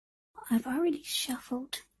I've already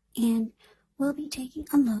shuffled, and we'll be taking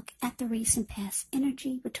a look at the recent past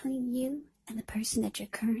energy between you and the person that you're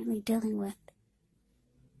currently dealing with.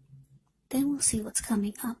 Then we'll see what's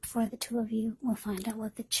coming up for the two of you. We'll find out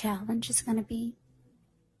what the challenge is going to be.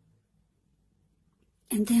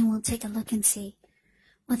 And then we'll take a look and see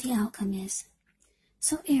what the outcome is.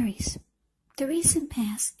 So Aries, the recent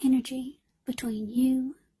past energy between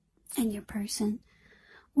you and your person.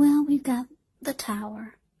 Well, we've got the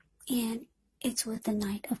Tower, and it's with the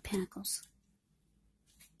Knight of Pentacles.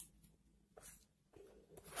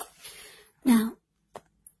 Now,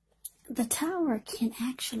 the Tower can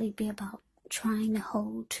actually be about trying to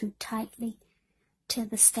hold too tightly to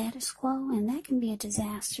the status quo, and that can be a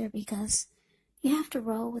disaster because you have to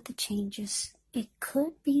roll with the changes. It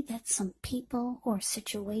could be that some people or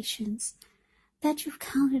situations that you've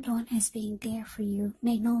counted on as being there for you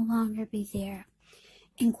may no longer be there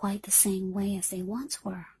in quite the same way as they once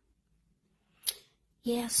were.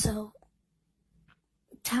 Yeah, so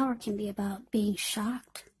Tower can be about being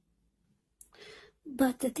shocked.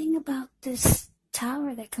 But the thing about this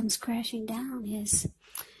Tower that comes crashing down is,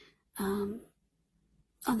 on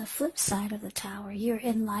the flip side of the Tower, you're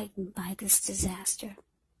enlightened by this disaster.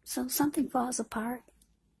 So something falls apart.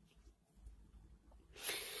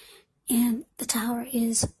 And the Tower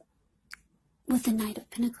is with the Knight of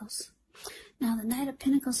Pentacles. Now, the Knight of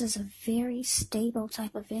Pentacles is a very stable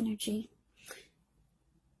type of energy.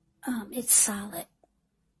 It's solid.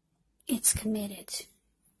 It's committed.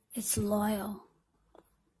 It's loyal.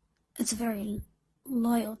 It's a very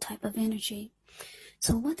loyal type of energy.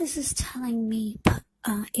 So what this is telling me,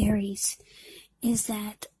 Aries, is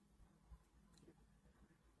that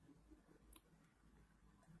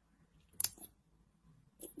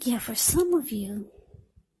for some of you,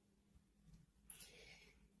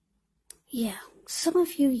 you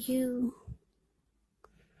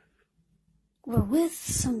were with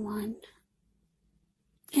someone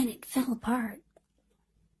and it fell apart.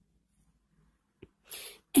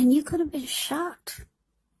 And you could have been shocked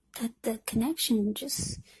that the connection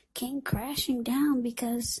just came crashing down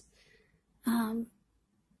because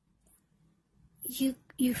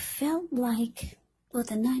you felt like, with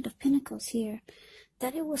the Knight of Pentacles here,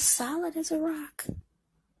 that it was solid as a rock.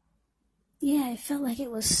 Yeah, it felt like it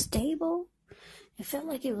was stable. It felt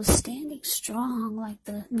like it was standing strong, like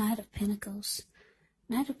the Knight of Pentacles.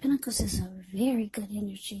 Knight of Pentacles is a very good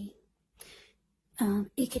energy.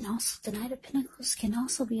 The Knight of Pentacles can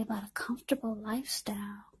also be about a comfortable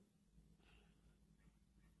lifestyle.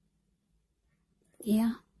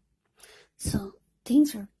 Yeah. So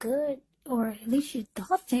things were good, or at least you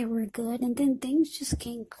thought they were good, and then things just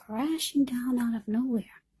came crashing down out of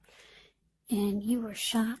nowhere. And you were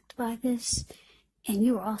shocked by this, and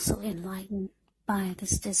you were also enlightened by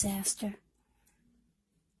this disaster.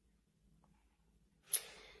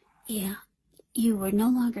 Yeah, you were no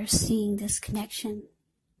longer seeing this connection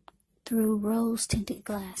through rose-tinted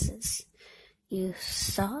glasses. You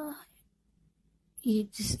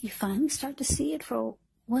finally start to see it for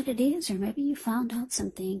what it is, or maybe you found out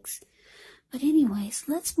some things. But anyways,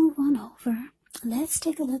 let's move on over. Let's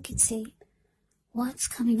take a look and see what's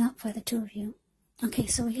coming up for the two of you. Okay,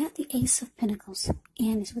 so we have the Ace of Pentacles,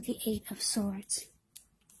 and it's with the Eight of Swords.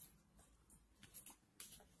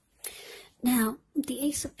 Now, the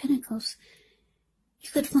Ace of Pentacles, you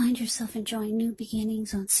could find yourself enjoying new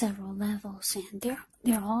beginnings on several levels, and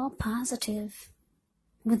they're all positive.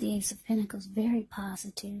 With the Ace of Pentacles, very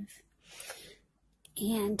positive.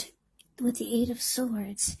 And with the Eight of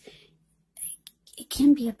Swords, it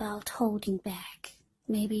can be about holding back.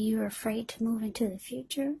 Maybe you're afraid to move into the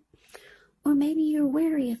future, or maybe you're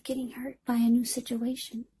wary of getting hurt by a new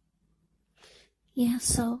situation. Yeah,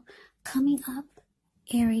 so coming up,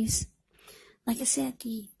 Aries, like I said,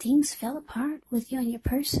 the things fell apart with you and your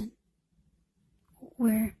person.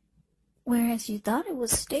 Whereas you thought it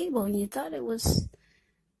was stable, and you thought it was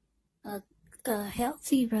a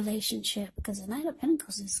healthy relationship, because the Knight of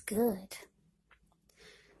Pentacles is good.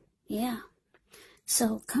 Yeah.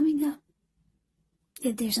 So coming up,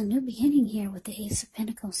 there's a new beginning here with the Ace of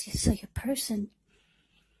Pentacles. So your person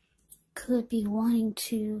could be wanting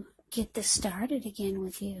to get this started again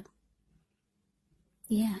with you.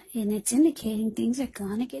 Yeah, and it's indicating things are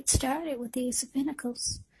gonna get started with the Ace of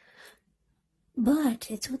Pentacles. But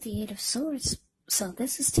it's with the Eight of Swords. So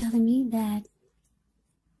this is telling me that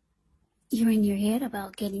you're in your head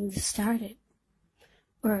about getting this started.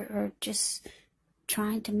 Or just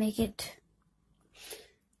trying to make it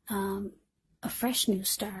a fresh new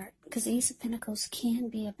start. Because the Ace of Pentacles can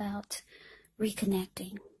be about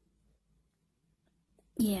reconnecting.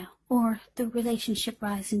 Yeah, or the relationship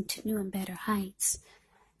rising to new and better heights.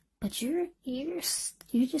 but you're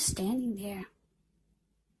just standing there.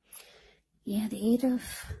 Yeah, the Eight of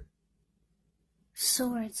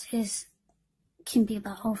Swords can be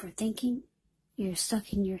about overthinking. You're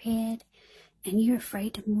stuck in your head and you're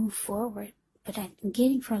afraid to move forward. But I'm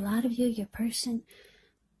getting, for a lot of you, your person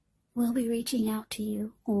will be reaching out to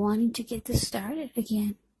you, wanting to get this started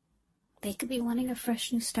again. They could be wanting a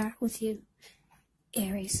fresh new start with you,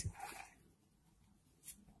 Aries.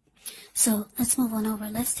 So let's move on over.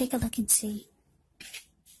 Let's take a look and see.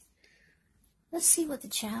 Let's see what the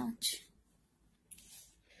challenge.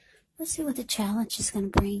 Let's see what the challenge is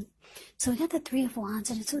going to bring. So we got the Three of Wands,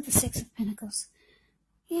 and it's with the Six of Pentacles.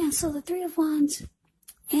 Yeah, so the Three of Wands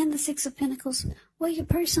and the Six of Pentacles. Well, your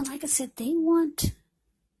person, like I said, they want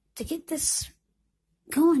to get this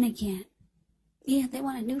going again. Yeah, they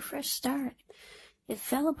want a new, fresh start. It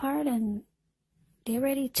fell apart, and they're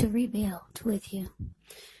ready to rebuild with you.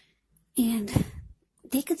 And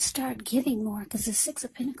they could start giving more, because the Six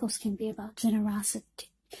of Pentacles can be about generosity.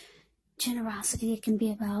 It can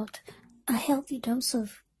be about a healthy dose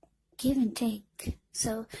of give and take.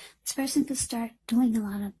 So this person could start doing a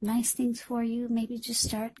lot of nice things for you. Maybe just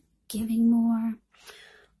start giving more,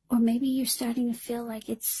 or maybe you're starting to feel like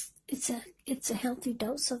it's a healthy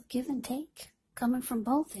dose of give and take coming from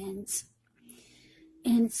both ends,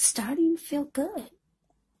 and it's starting to feel good.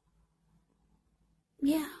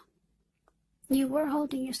 Yeah, you were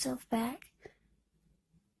holding yourself back,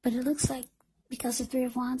 but it looks like, because the Three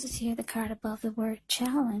of Wands is here, the card above the word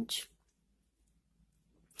challenge.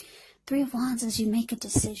 Three of Wands is you make a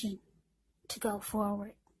decision to go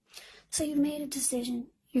forward. So you've made a decision,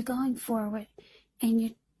 you're going forward,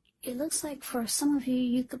 and it looks like for some of you,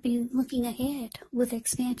 you could be looking ahead with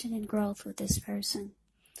expansion and growth with this person.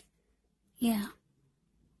 Yeah.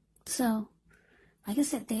 So, like I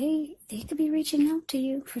said, they could be reaching out to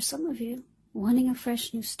you, for some of you, wanting a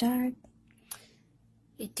fresh new start.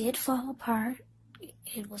 It did fall apart.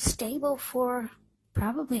 It was stable for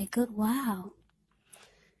probably a good while.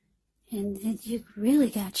 And you really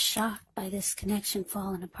got shocked by this connection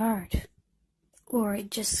falling apart, or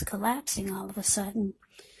it just collapsing all of a sudden.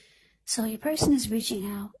 So your person is reaching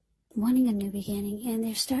out, wanting a new beginning, and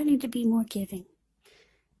they're starting to be more giving.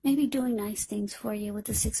 Maybe doing nice things for you with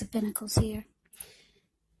the Six of Pentacles here.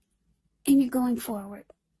 And you're going forward.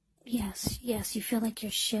 Yes, you feel like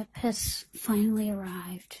your ship has finally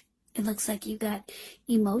arrived. It looks like you got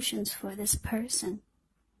emotions for this person,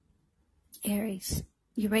 Aries.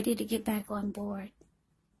 You're ready to get back on board.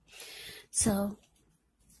 So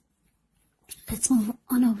let's move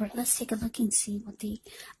on over. Let's take a look and see what the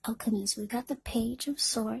outcome is. We got the Page of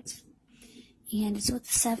Swords, and it's with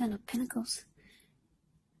the Seven of Pentacles.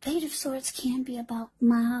 Page of Swords can be about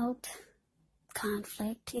mild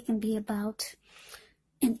conflict. It can be about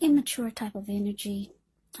an immature type of energy.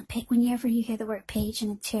 Whenever you hear the word page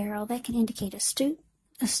in a tarot, that can indicate a student.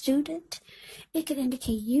 It could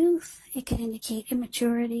indicate youth. It could indicate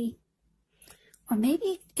immaturity. Or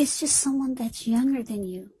maybe it's just someone that's younger than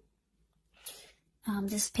you.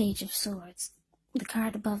 This Page of Swords, the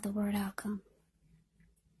card above the word outcome.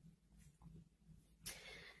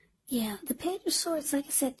 Yeah, the Page of Swords, like I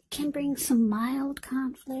said, can bring some mild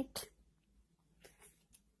conflict.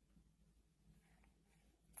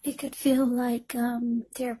 It could feel like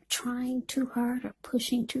they're trying too hard or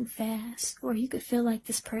pushing too fast, or you could feel like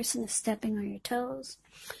this person is stepping on your toes.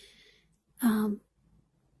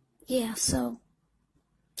 Yeah, so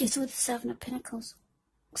it's with the Seven of Pentacles.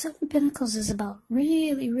 Seven of Pentacles is about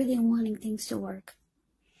really, really wanting things to work.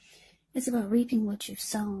 It's about reaping what you've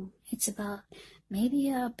sown. It's about maybe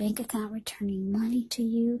a bank account returning money to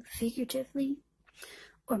you, figuratively.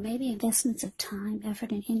 Or maybe investments of time,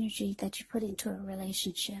 effort, and energy that you put into a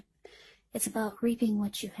relationship. It's about reaping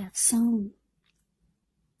what you have sown.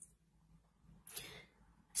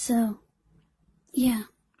 So, yeah,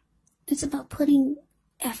 it's about putting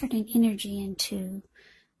effort and energy into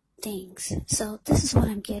things. So this is what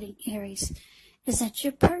I'm getting, Aries, is that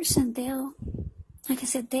your person, like I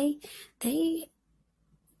said, they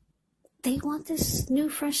want this new,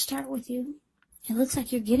 fresh start with you. It looks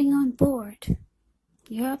like you're getting on board.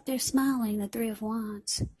 You're up there smiling, the Three of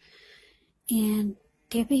Wands. And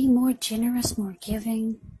they're being more generous, more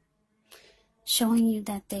giving, showing you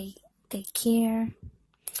that they care.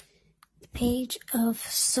 The Page of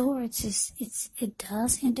Swords it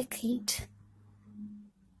does indicate,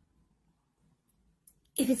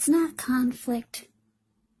 if it's not conflict,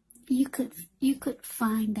 you could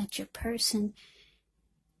find that your person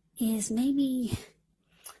is maybe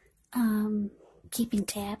keeping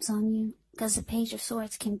tabs on you. Because the Page of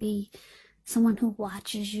Swords can be someone who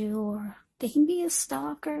watches you, or they can be a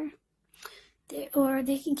stalker. or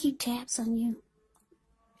they can keep tabs on you.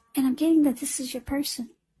 And I'm getting that this is your person.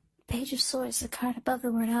 Page of Swords, the card above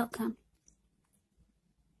the word outcome.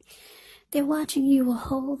 They're watching you a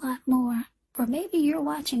whole lot more, or maybe you're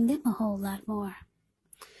watching them a whole lot more.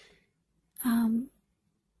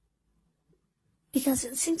 Because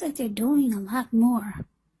it seems like they're doing a lot more.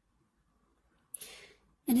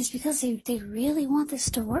 And it's because they really want this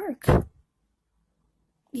to work.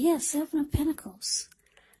 Yeah, Seven of Pentacles.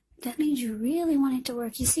 That means you really want it to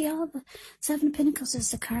work. You see, all the Seven of Pentacles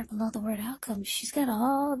is the card below the word outcome. She's got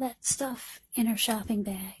all that stuff in her shopping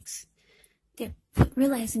bags. They're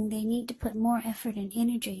realizing they need to put more effort and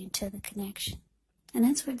energy into the connection. And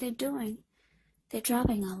that's what they're doing. They're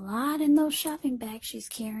dropping a lot in those shopping bags she's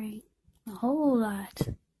carrying. A whole lot.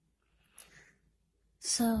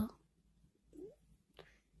 So,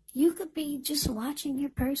 you could be just watching your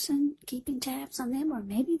person, keeping tabs on them, or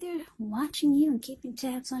maybe they're watching you and keeping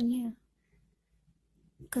tabs on you.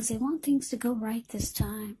 Because they want things to go right this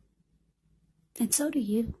time. And so do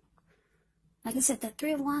you. Like I said, that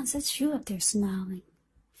Three of Wands, that's you up there smiling.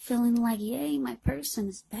 Feeling like, yay, my person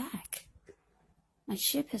is back. My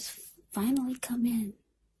ship has finally come in.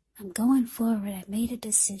 I'm going forward. I made a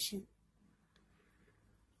decision.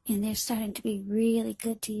 And they're starting to be really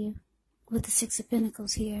good to you. With the Six of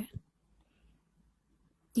Pentacles here.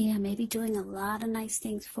 Yeah, maybe doing a lot of nice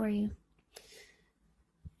things for you.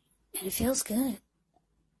 And it feels good.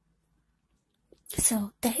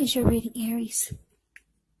 So, that is your reading, Aries.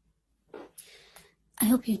 I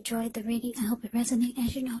hope you enjoyed the reading. I hope it resonated.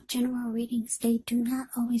 As you know, general readings, they do not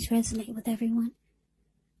always resonate with everyone.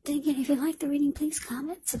 Then again, if you like the reading, please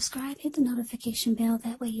comment, subscribe, hit the notification bell.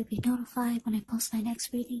 That way you'll be notified when I post my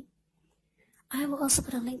next reading. I will also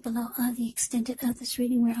put a link below of the extended of this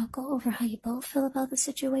reading where I'll go over how you both feel about the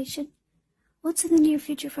situation, what's in the near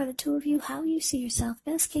future for the two of you, how you see yourself,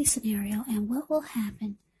 best case scenario, and what will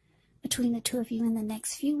happen between the two of you in the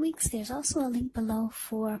next few weeks. There's also a link below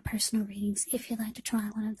for personal readings if you'd like to try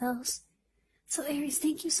one of those. So Aries,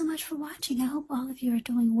 thank you so much for watching. I hope all of you are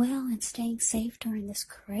doing well and staying safe during this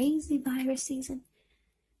crazy virus season.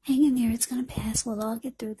 Hang in there, it's going to pass. We'll all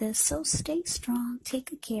get through this. So stay strong,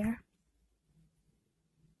 take good care.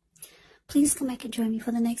 Please come back and join me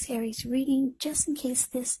for the next Aries reading. Just in case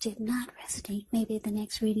this did not resonate, maybe the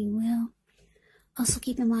next reading will. Also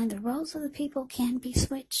keep in mind the roles of the people can be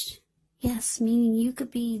switched. Yes, meaning you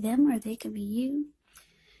could be them or they could be you.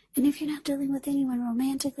 And if you're not dealing with anyone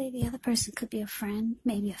romantically, the other person could be a friend,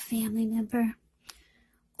 maybe a family member,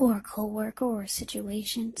 or a co-worker or a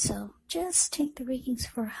situation. So just take the readings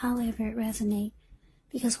for however it resonates.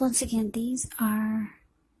 Because once again, these are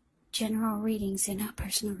general readings, they're not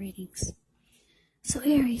personal readings. So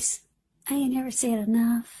Aries, I can never say it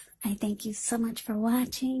enough. I thank you so much for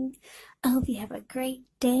watching. I hope you have a great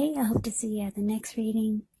day. I hope to see you at the next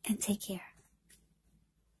reading, and take care.